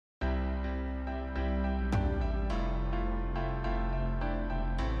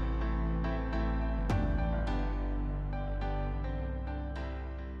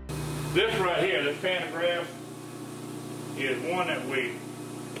This right here, this pantograph, is one that we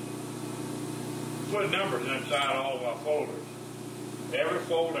put numbers inside all of our folders. Every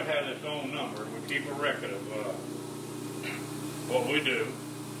folder has its own number. We keep a record of what we do.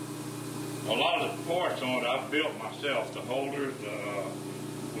 A lot of the parts on it I've built myself. The holders,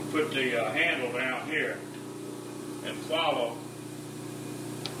 we put the handle down here and follow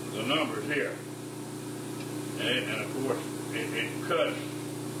the numbers here. And of course, it cuts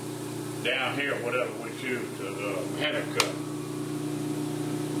down here whatever we choose to have it cut.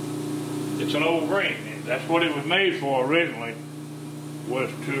 It's an old ring. That's what it was made for originally,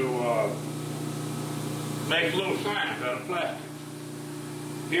 was to make little signs out of plastic.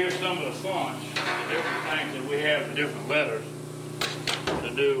 Here's some of the fonts, the different things that we have, the different letters to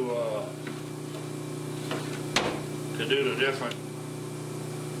do the different.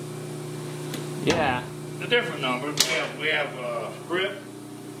 Yeah. The different numbers. We have script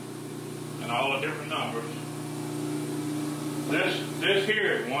and all the different numbers. This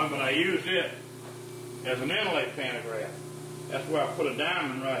here is one, but I used it as an inlay pantograph. That's where I put a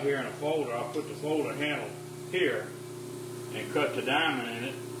diamond right here in a folder. I put the folder handle here and cut the diamond in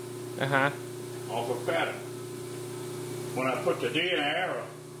it off a pattern. When I put the D and arrow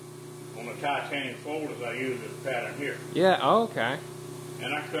on the titanium folders, I used this pattern here. Yeah, oh, okay.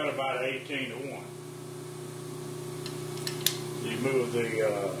 And I cut about 18 to 1. You move the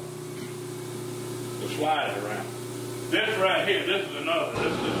slides around. This right here, this is another.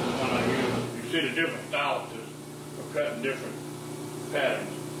 This is the one I use. You see the different styles for cutting different patterns.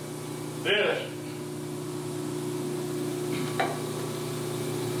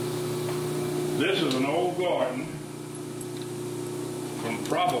 This is an old garden from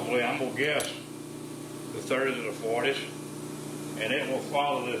probably, I'm going to guess, the 30s or the 40s. And it will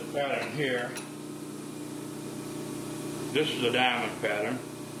follow this pattern here. This is a diamond pattern.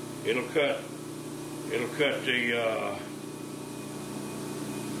 It'll cut the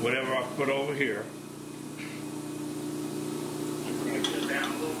whatever I put over here. Break this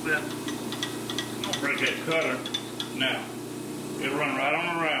down a little bit. Don't break that cutter. Now, it'll run right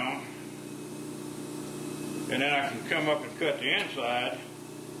on around. And then I can come up and cut the inside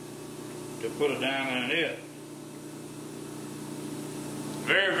to put a diamond in it.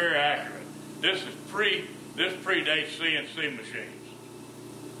 Very, very accurate. This predates CNC machines.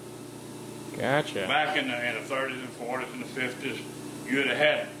 Gotcha. Back in the 30s and 40s and the 50s, you'd have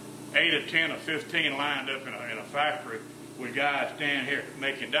had 8 or 10 or 15 lined up in a factory with guys standing here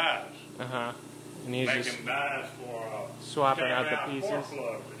making dies. And he's making just dies for swapping out the pieces. Plugs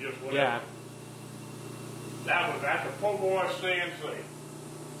or just whatever. Yeah. That's a po' boy CNC.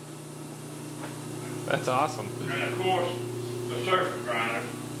 That's awesome. And of course, the surface grinder.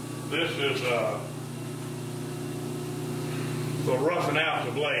 This is for roughing out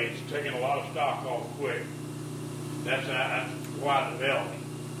the blades, taking a lot of stock off quick. That's why developed.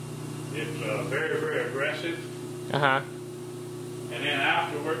 It's very, very aggressive. And then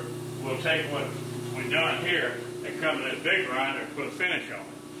afterward, we'll take what we've done here and come to this big grinder and put a finish on it.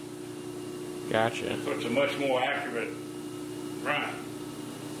 Gotcha. So it's a much more accurate grind.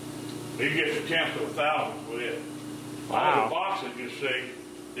 You get the tenths of thousands with it. Wow. All the boxes you see,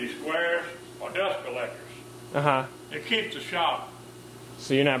 these squares, are dust collectors. It keeps the shop.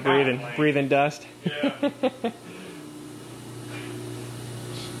 So you're not breathing dust? Yeah.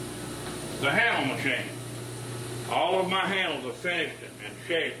 The handle machine. All of my handles are finished and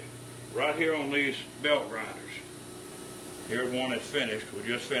shaped right here on these belt grinders. Here's one that's finished. We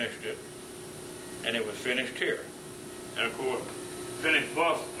just finished it. And it was finished here. And of course, finished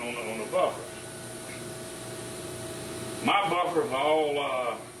buff on the buffers. My buffers are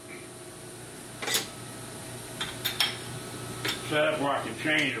all set up where I can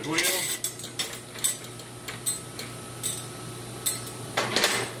change the wheel.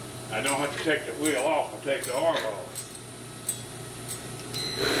 I don't have to take the wheel off, I take the arm off.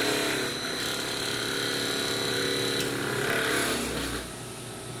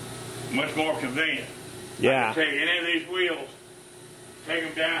 Much more convenient. Yeah. I can take any of these wheels, take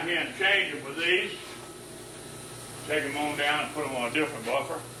them down here and change them with these. Take them on down and put them on a different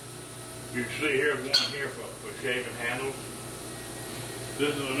buffer. You can see here's one here for shaving handles.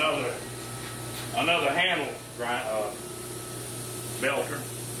 This is another handle belter.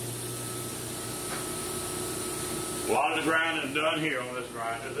 A lot of the grinding is done here on this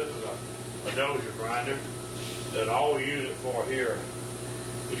grinder. This is a Dozier grinder that all we use it for here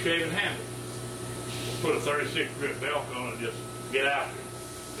is shaving handles. We'll put a 36 grit belt on and just get after it.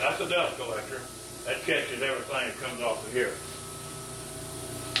 That's a dust collector. That catches everything that comes off of here.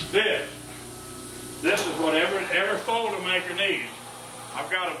 This is what every folder maker needs. I've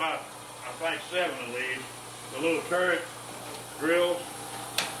got about like 7 of these. The little turret drills.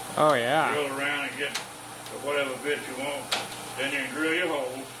 Oh yeah. Drill around and get to whatever bit you want. Then you can drill your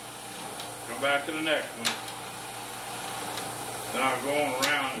holes. Come back to the next one. Then I'll go on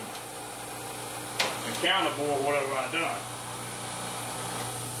around and counterboard whatever I've done.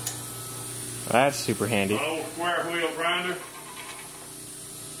 That's super handy. My old square wheel grinder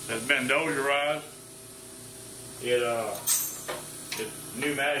has been Dozierized. It's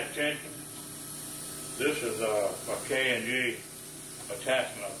pneumatic tension. This is a K&G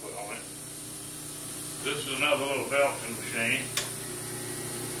attachment I put on it. This is another little belting machine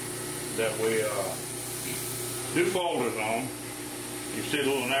that we do folders on. You see the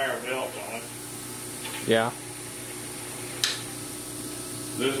little narrow belt on it. Yeah.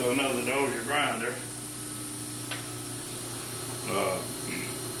 This is another Dozier grinder. A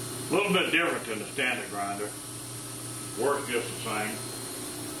little bit different than the standard grinder. Works just the same.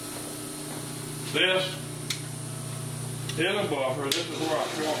 This is a buffer. This is where I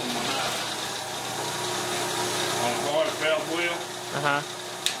sharpen my knife. On a hard felt wheel.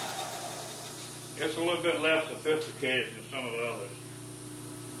 It's a little bit less sophisticated than some of the others.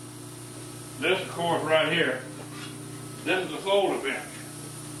 This, of course, right here, this is a folder bench.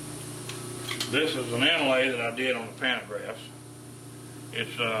 This is an inlay that I did on the pantographs.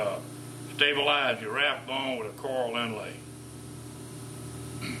 It's stabilized your raft bone with a coral inlay.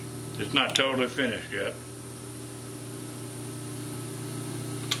 It's not totally finished yet.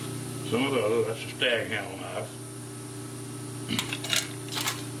 Some of the others, that's a stag handle knife.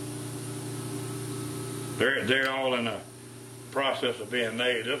 They're all in the process of being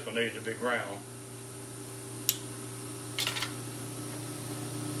made. This one needs to be ground.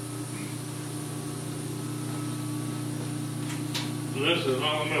 So this is an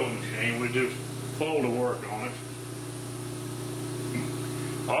all-milling machine. We do folder work on it.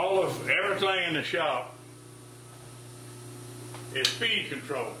 Everything in the shop is speed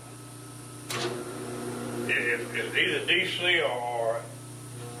control. It's either DC or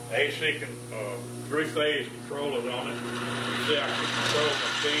AC three-phase controllers on it. You see I can control my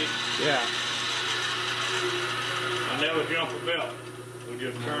speed? Yeah. I never jump a belt. We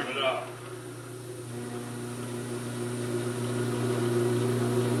just turn it off.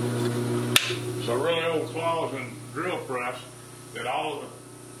 It's a really old claws and drill press that all of the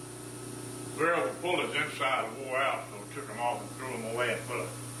variable bullets inside wore out, so we took them off and threw them away and put a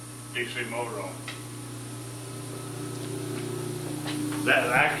DC motor on.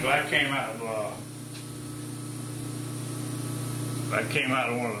 That came out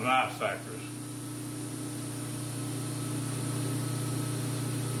of one of the knife factories.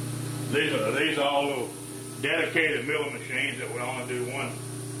 These are all little dedicated milling machines that we only do one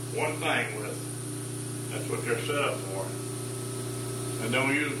thing with. That's what they're set up for. And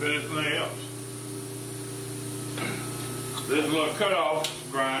don't use them for anything else. This is a little cut-off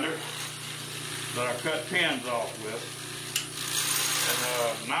grinder that I cut pins off with.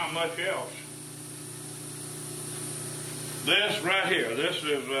 And not much else. This right here, this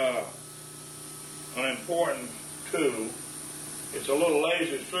is an important tool. It's a little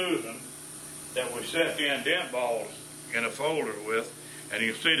lazy Susan that we set the indent balls in a folder with, and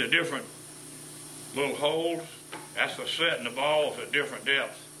you see the different little holes. That's for setting the balls at different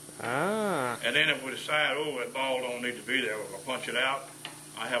depths. Ah. And then if we decide, oh, that ball don't need to be there, we're going to punch it out,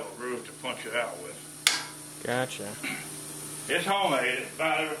 I have a groove to punch it out with. Gotcha. It's homemade.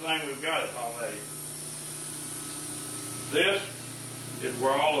 About everything we've got is homemade. This is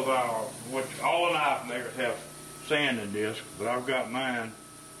where all the knife makers have sanding discs, but I've got mine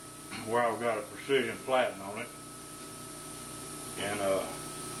where I've got a precision platen on it. And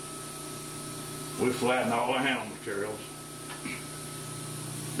we flatten all the handle materials.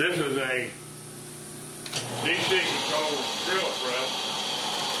 This is a DC controlled drill press.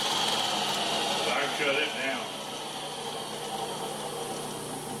 So I can shut it down.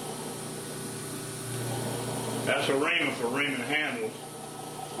 That's a reamer for reaming handles,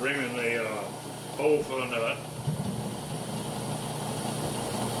 reaming the hole for the nut.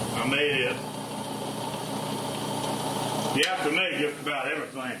 I made it. You have to make just about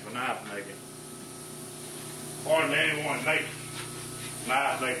everything for knife making. Hardly anyone makes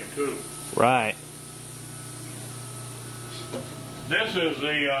knife making tools. Right. This is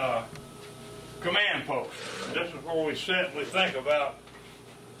the command post. This is where we sit and we think about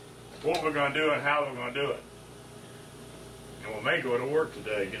what we're going to do and how we're going to do it. And we may go to work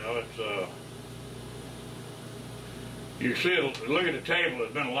today. You know, it's you see, look at the table.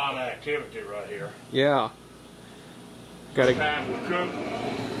 There's been a lot of activity right here. Yeah. Got to. Sometimes we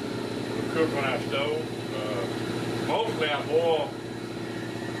cook on our stove. Mostly I boil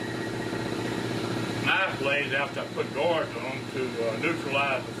knife blades after I put guards on them to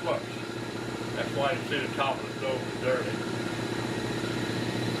neutralize the flux. That's why you see the top of the stove is dirty.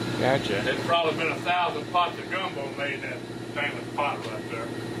 Gotcha. There's probably been 1,000 pots of gumbo made in that stainless pot right there.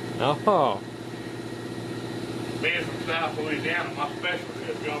 Oh. Being from South Louisiana, my specialty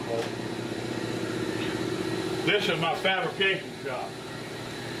is gumbo. This is my fabrication shop.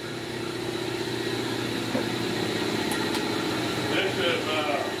 This is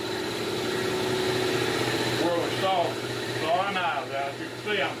where we saw our knives out. As you can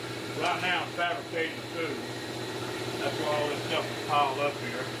see, right now I'm fabricating too. That's why all this stuff is piled up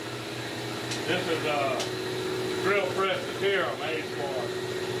here. This is drill presses here are made for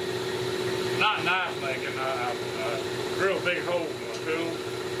not knife making. I drill big holes in my tools.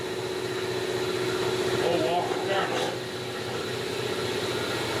 Old Walker terminal.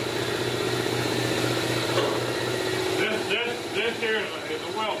 This here is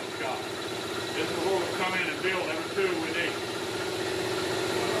a welding shop. This is where we come in and build every tool we need.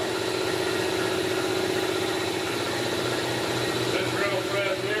 This drill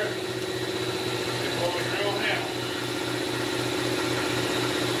press here is where we drill now.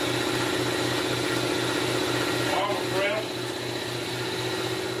 Marble press.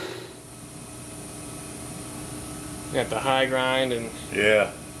 Got the high grind and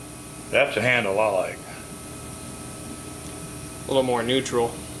Yeah, that's a handle I like. a little more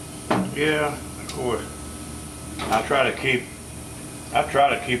neutral. Yeah, of course. I try to keep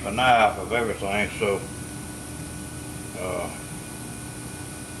a knife of everything, so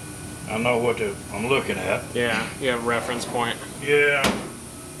I know what I'm looking at. Yeah, you have a reference point. Yeah.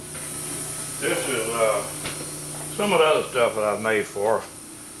 This is some of the other stuff that I've made for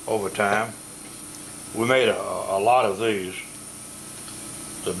over time. We made a lot of these.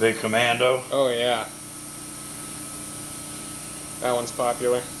 The big commando. Oh yeah. That one's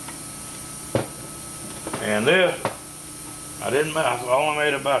popular. And this, I only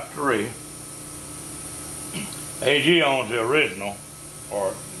made about 3. AG owns the original,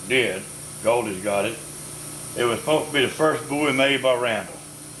 or did. Goldie's got it. It was supposed to be the first buoy made by Randall.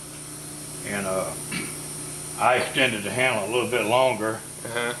 And I extended the handle a little bit longer.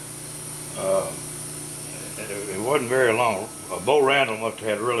 It wasn't very long. Bo Randall must have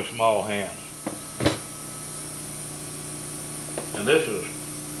had really small hands. And this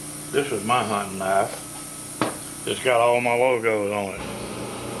is my hunting knife. It's got all my logos on it.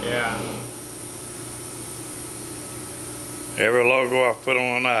 Yeah. Every logo I put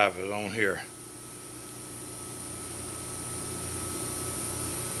on a knife is on here.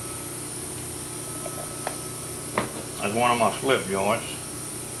 That's one of my slip joints.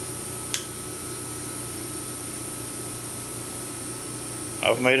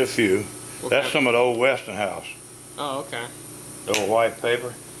 I've made a few. That's some of the old Westinghouse. Oh, okay. The old white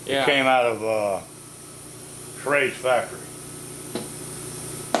paper. Yeah. It came out of Trade's factory.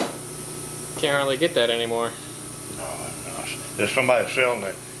 Can't hardly get that anymore. No. There's somebody selling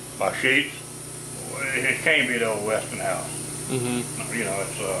it by sheets. It can't be the old Westinghouse. Mm-hmm. You know,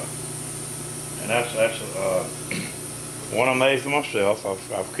 it's and that's one I made for myself.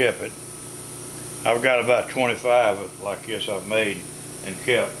 I've kept it. I've got about 25 like this I've made and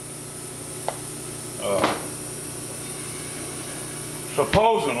kept.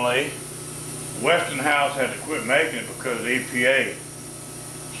 Supposedly, Westinghouse had to quit making it because the EPA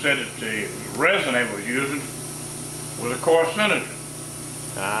said that the resin they was using was a carcinogen.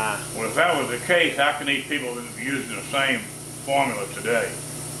 Ah. Well, if that was the case, how can these people be using the same formula today?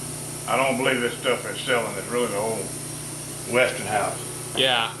 I don't believe this stuff they're selling is really the old Westinghouse.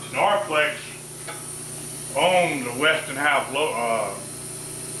 Yeah. Norplex owned the Westinghouse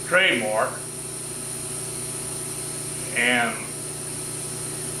trademark, and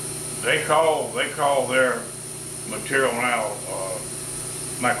they call their material now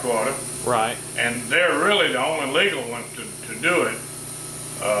micarta. Right. And they're really the only legal ones to do it.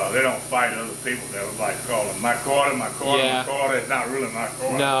 They don't fight other people. Everybody call them micarta, Yeah. micarta. It's not really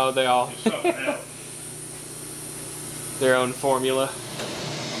micarta. No, they all It's something else. their own formula.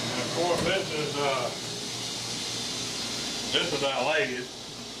 And of course, this is our lathe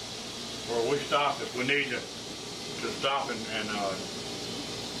where we stop if we need to stop and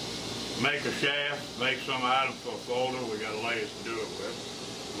make a shaft, make some item for a folder. We got a lathe to do it with.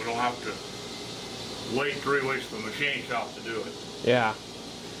 We don't have to wait 3 weeks for the machine shop to do it. Yeah.